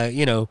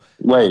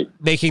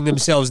making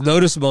themselves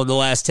noticeable in the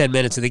last 10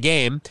 minutes of the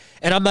game.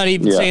 And I'm not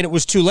even saying it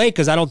was too late,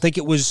 because I don't think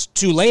it was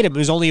too late. It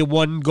was only a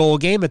 1-goal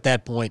game at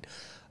that point.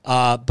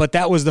 But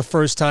that was the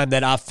first time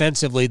that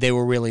offensively they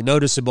were really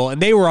noticeable,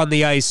 and they were on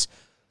the ice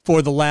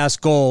for the last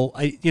goal.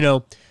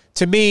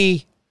 To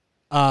me,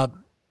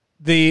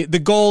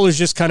 the goal is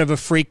just kind of a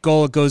freak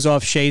goal. It goes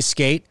off Shea's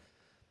skate,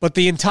 but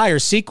the entire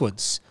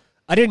sequence,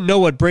 I didn't know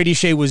what Brady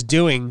Shea was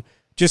doing,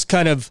 just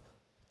kind of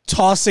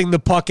tossing the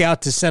puck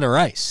out to center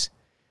ice,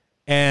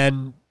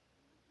 and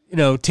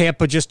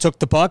Tampa just took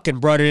the puck and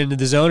brought it into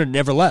the zone and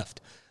never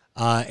left.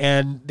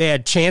 And they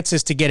had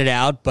chances to get it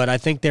out, but I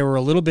think they were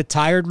a little bit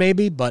tired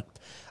maybe, but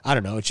I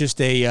don't know. It's just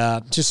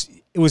it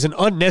was an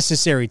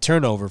unnecessary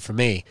turnover for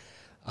me.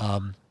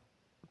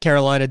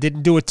 Carolina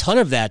didn't do a ton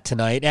of that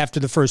tonight after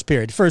the first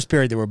period. The first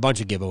period, there were a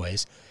bunch of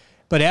giveaways,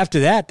 but after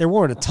that, there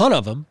weren't a ton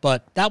of them,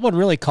 but that one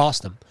really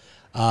cost them.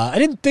 I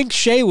didn't think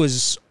Shea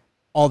was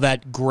all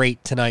that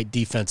great tonight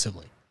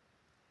defensively.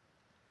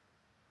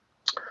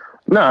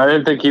 No, I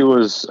didn't think he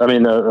was. I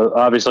mean,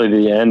 obviously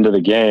the end of the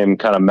game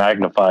kind of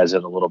magnifies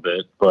it a little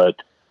bit, but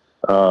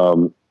I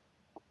don't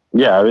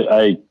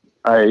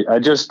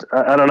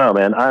know,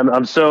 man.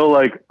 I'm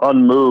so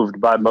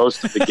unmoved by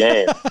most of the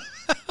game.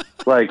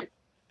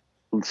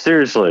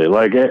 Seriously,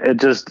 it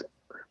just,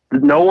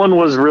 no one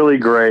was really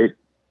great.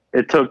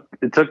 It took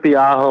the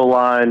Aho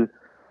line,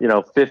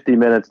 50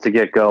 minutes to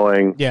get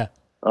going. Yeah.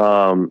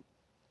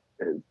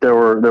 There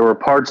were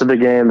parts of the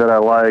game that I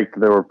liked.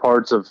 There were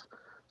parts of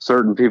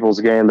certain people's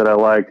game that I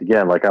liked.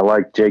 Again, I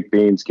liked Jake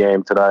Bean's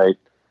game tonight.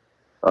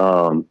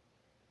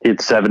 He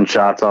had 7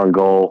 shots on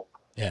goal.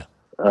 Yeah.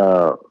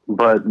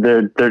 But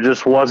there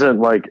just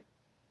wasn't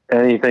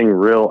anything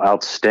real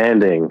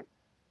outstanding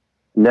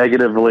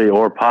negatively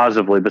or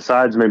positively,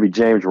 besides maybe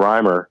James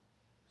Reimer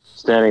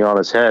standing on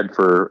his head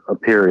for a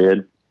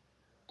period,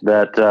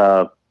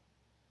 that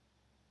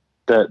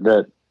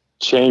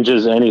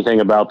changes anything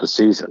about the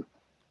season.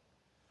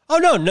 Oh,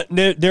 no,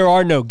 there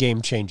are no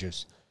game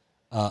changers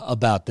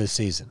about this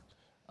season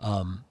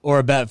or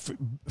about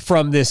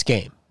from this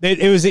game.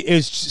 It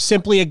was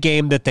simply a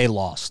game that they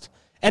lost,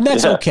 and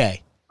that's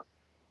okay.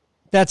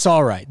 That's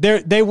all right.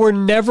 They were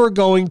never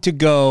going to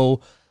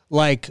go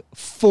like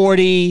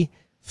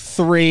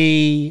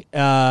 43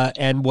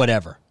 and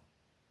whatever.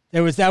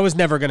 That was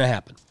never going to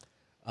happen.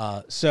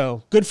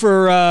 So good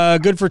for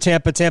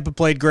Tampa. Tampa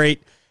played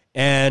great,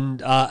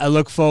 and I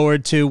look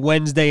forward to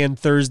Wednesday and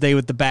Thursday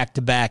with the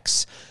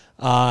back-to-backs.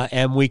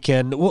 And we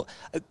can. Well,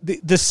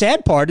 the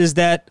sad part is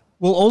that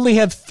we'll only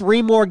have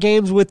 3 more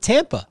games with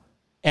Tampa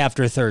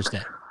after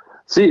Thursday.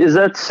 See, is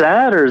that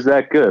sad or is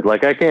that good?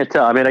 Like, I can't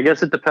tell. I mean, I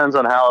guess it depends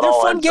on how it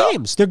all ends up. They're fun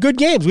games. They're good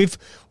games.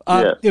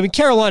 I mean,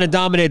 Carolina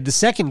dominated the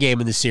second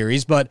game in the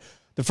series, but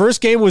the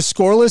first game was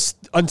scoreless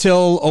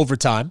until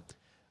overtime.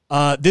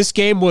 This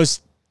game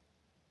was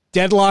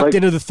deadlocked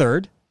into the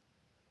third.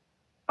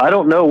 I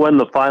don't know when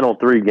the final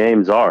 3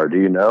 games are. Do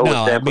you know?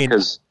 No, I mean,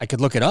 I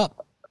could look it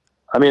up.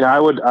 I mean, I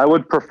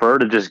would prefer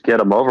to just get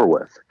them over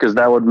with, because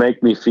that would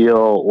make me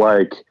feel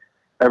like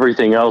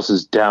everything else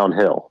is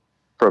downhill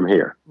from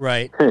here.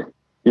 Right.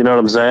 You know what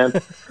I'm saying?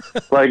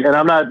 Like,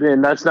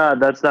 and that's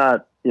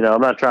not, you know,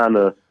 I'm not trying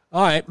to.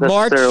 All right.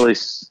 Necessarily.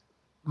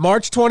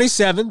 March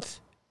 27th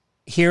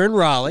here in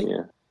Raleigh.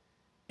 Yeah.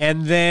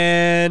 And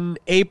then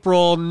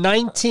April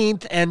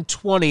 19th and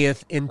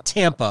 20th in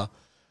Tampa.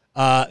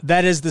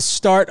 That is the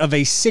start of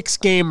a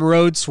 6-game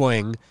road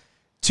swing.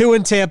 2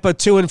 in Tampa,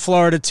 2 in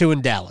Florida, 2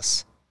 in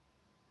Dallas.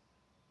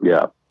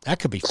 Yeah. That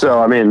could be fun.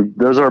 So, I mean,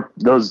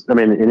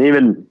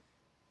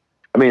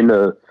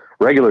 the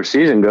regular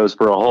season goes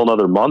for a whole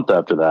other month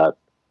after that.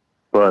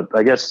 But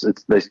I guess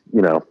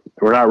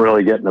we're not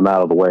really getting them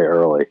out of the way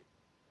early.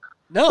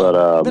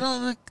 No, but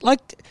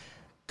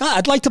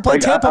I'd like to play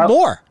Tampa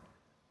more.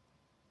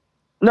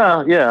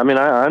 No, yeah, I mean,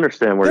 I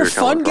understand where They're you're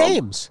coming from. fun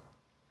games.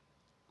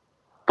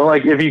 But,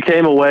 like, if you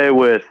came away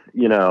with,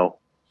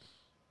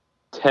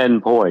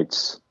 10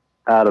 points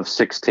out of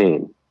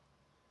 16,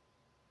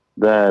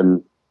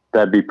 then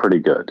that'd be pretty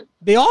good.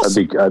 Be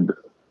awesome.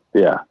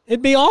 Yeah.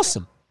 It'd be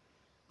awesome.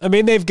 I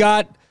mean, they've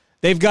got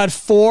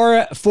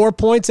 4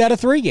 points out of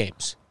 3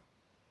 games.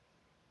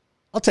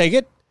 I'll take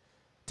it.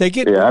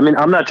 Yeah, I mean,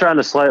 I'm not trying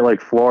to slight like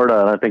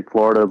Florida, and I think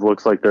Florida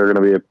looks like they're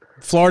going to be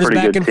Florida's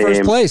pretty back good in team.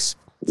 first place.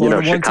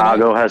 Florida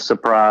Chicago has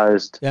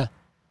surprised. Yeah.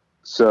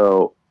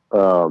 So,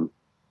 I'm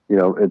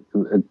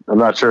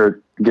not sure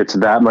it gets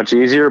that much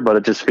easier, but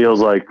it just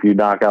feels like if you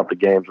knock out the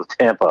games with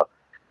Tampa,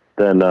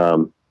 then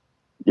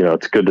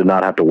it's good to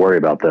not have to worry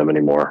about them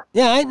anymore.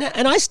 Yeah,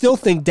 and I still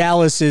think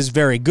Dallas is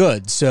very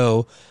good.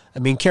 So, I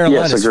mean,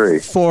 Carolina's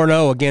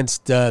 4-0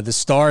 against the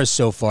Stars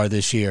so far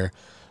this year.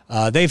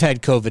 They've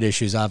had COVID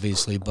issues,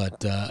 obviously,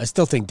 but I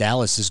still think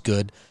Dallas is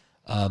good.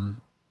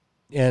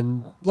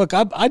 And look,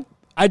 I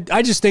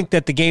just think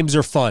that the games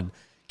are fun.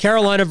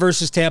 Carolina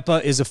versus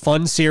Tampa is a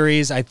fun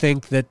series. I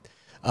think that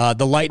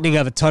the Lightning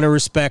have a ton of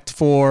respect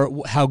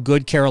for how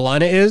good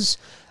Carolina is.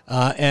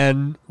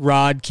 And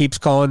Rod keeps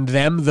calling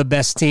them the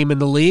best team in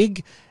the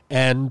league.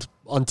 And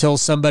until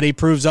somebody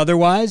proves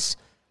otherwise,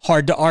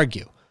 hard to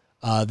argue.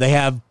 They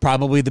have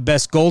probably the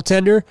best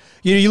goaltender.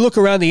 You look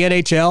around the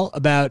NHL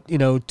about,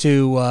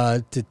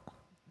 to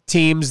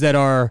teams that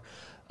are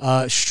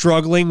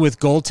struggling with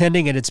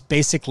goaltending, and it's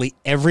basically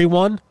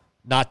everyone,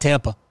 not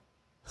Tampa.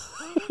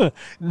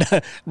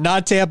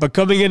 Not Tampa.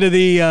 Coming into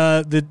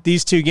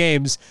these 2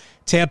 games,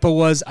 Tampa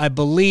was, I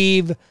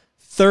believe,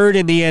 3rd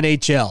in the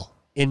NHL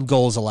in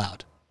goals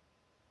allowed.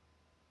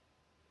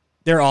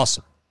 They're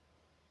awesome.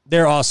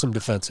 They're awesome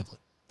defensively.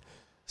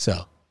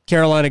 So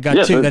Carolina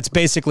got 2. That's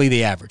basically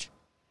the average.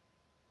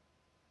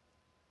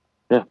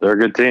 Yeah, they're a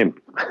good team.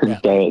 Yeah.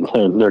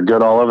 They're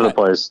good all over the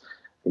place.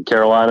 And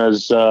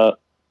Carolina's a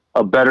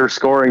better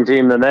scoring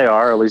team than they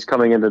are, at least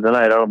coming into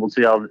tonight. We'll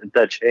see how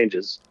that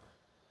changes.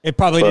 It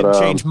probably didn't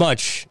change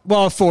much.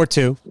 Well,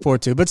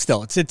 4-2, but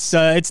still,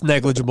 it's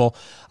negligible.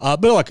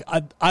 But look,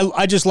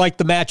 I just like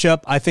the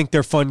matchup. I think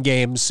they're fun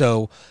games.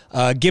 So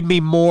give me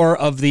more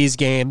of these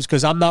games,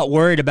 because I'm not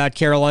worried about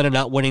Carolina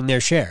not winning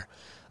their share.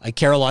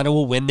 Carolina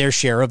will win their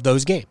share of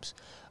those games,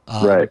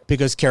 right?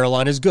 Because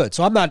Carolina is good.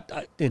 So I'm not,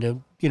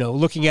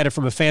 looking at it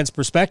from a fan's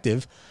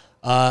perspective.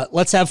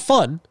 Let's have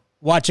fun.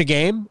 Watch a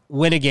game,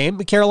 win a game.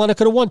 Carolina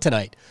could have won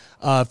tonight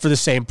for the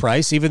same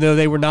price, even though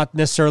they were not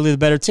necessarily the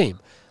better team.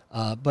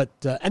 But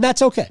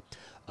that's okay.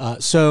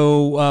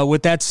 So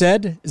with that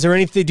said, is there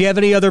anything? Do you have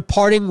any other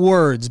parting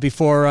words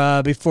before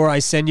I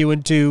send you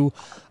into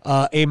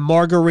a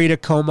margarita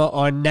coma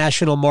on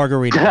National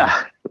Margarita Day?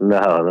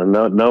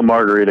 No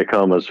margarita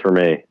comas for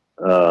me.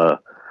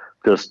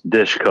 Just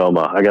dish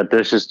coma. I got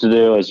dishes to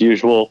do as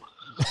usual.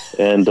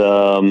 And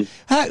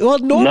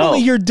normally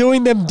you're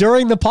doing them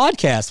during the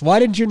podcast. Why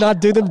didn't you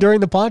not do them during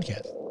the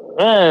podcast?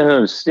 I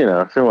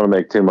don't want to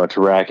make too much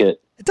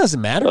racket. It doesn't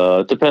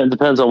matter.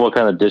 Depends on what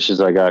kind of dishes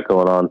I got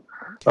going on.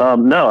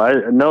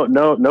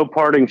 No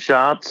parting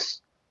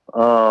shots.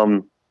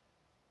 Go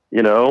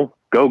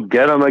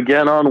get them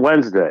again on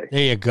Wednesday.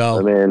 There you go.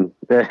 I mean,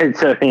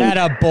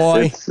 atta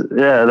boy.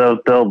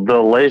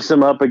 They'll lace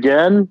them up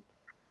again,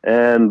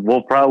 and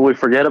we'll probably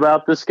forget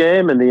about this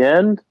game in the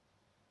end,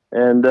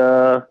 and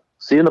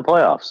see you in the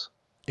playoffs.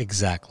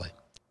 Exactly.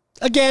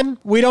 Again,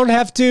 we don't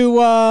have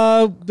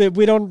to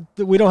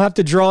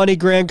draw any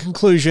grand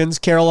conclusions.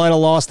 Carolina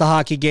lost the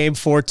hockey game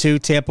 4-2.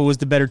 Tampa was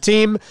the better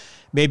team.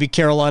 Maybe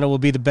Carolina will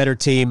be the better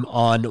team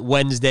on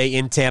Wednesday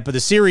in Tampa. The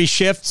series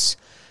shifts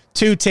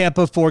to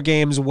Tampa, 4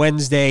 games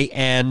Wednesday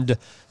and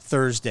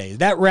Thursday.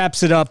 That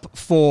wraps it up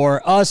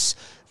for us.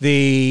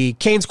 The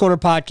Canes Corner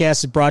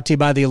podcast is brought to you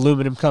by the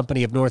Aluminum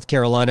Company of North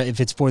Carolina. If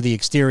it's for the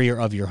exterior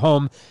of your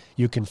home,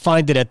 you can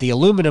find it at the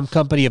Aluminum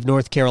Company of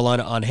North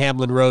Carolina on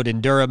Hamlin Road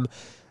in Durham.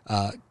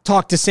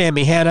 Talk to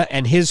Sammy Hanna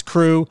and his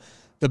crew.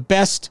 The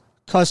best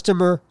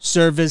customer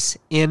service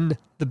in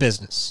the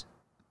business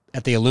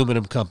at the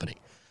Aluminum Company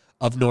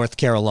of North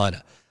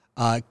Carolina.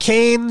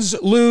 Canes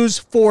lose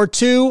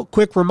 4-2.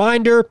 Quick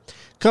reminder,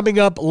 coming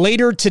up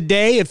later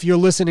today, if you're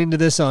listening to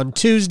this on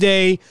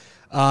Tuesday,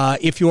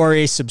 if you are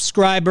a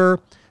subscriber,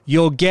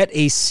 you'll get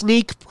a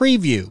sneak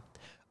preview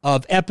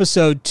of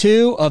episode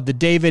 2 of the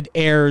David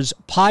Ayers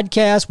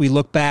podcast. We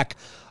look back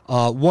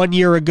 1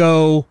 year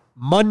ago.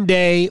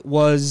 Monday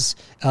was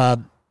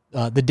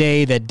the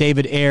day that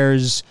David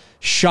Ayers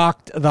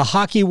shocked the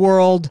hockey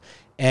world,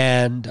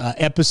 and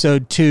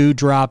episode 2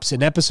 drops,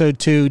 and episode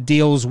 2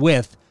 deals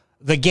with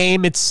the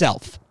game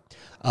itself,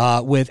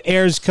 with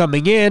Ayers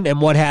coming in and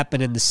what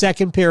happened in the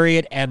second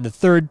period and the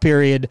third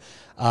period,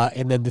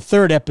 and then the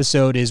third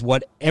episode is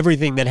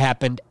everything that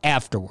happened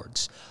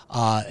afterwards.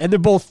 And they're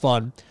both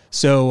fun.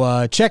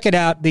 So check it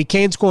out. The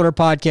Canes Corner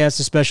podcast,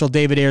 a special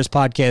David Ayers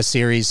podcast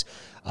series,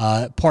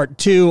 part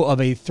 2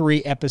 of a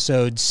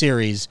 3-episode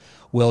series,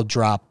 will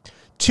drop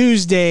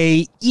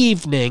Tuesday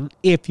evening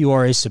if you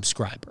are a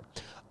subscriber.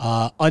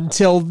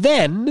 Until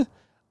then,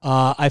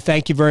 I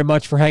thank you very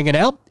much for hanging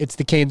out. It's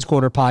the Canes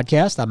Corner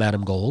podcast. I'm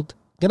Adam Gold.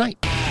 Good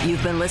night.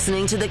 You've been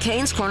listening to the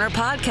Canes Corner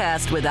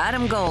podcast with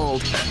Adam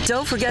Gold.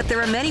 Don't forget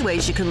there are many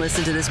ways you can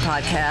listen to this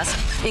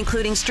podcast,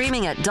 including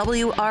streaming at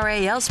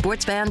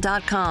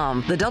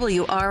WRALSportsFan.com, the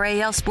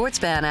WRAL Sports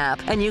Fan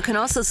app, and you can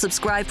also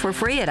subscribe for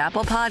free at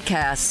Apple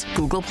Podcasts,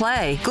 Google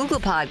Play,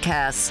 Google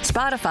Podcasts,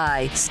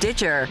 Spotify,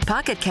 Stitcher,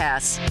 Pocket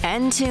Casts,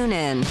 and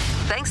TuneIn.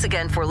 Thanks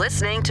again for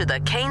listening to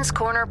the Canes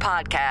Corner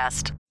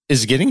podcast.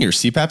 Is getting your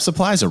CPAP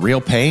supplies a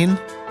real pain?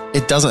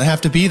 It doesn't have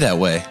to be that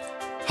way.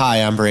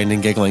 Hi, I'm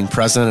Brandon Giggling,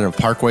 president of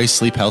Parkway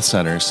Sleep Health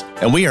Centers,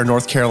 and we are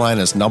North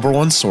Carolina's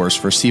 #1 source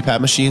for CPAP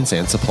machines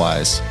and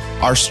supplies.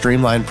 Our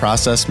streamlined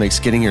process makes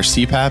getting your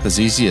CPAP as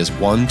easy as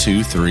 1,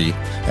 2, 3,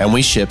 and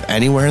we ship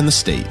anywhere in the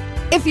state.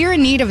 If you're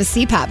in need of a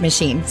CPAP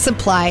machine,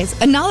 supplies,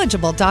 a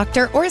knowledgeable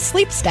doctor, or a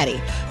sleep study,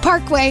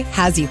 Parkway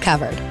has you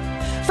covered.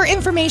 For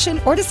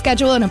information or to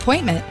schedule an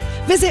appointment,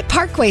 visit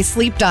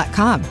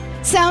parkwaysleep.com.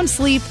 Sound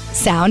sleep,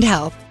 sound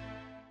health.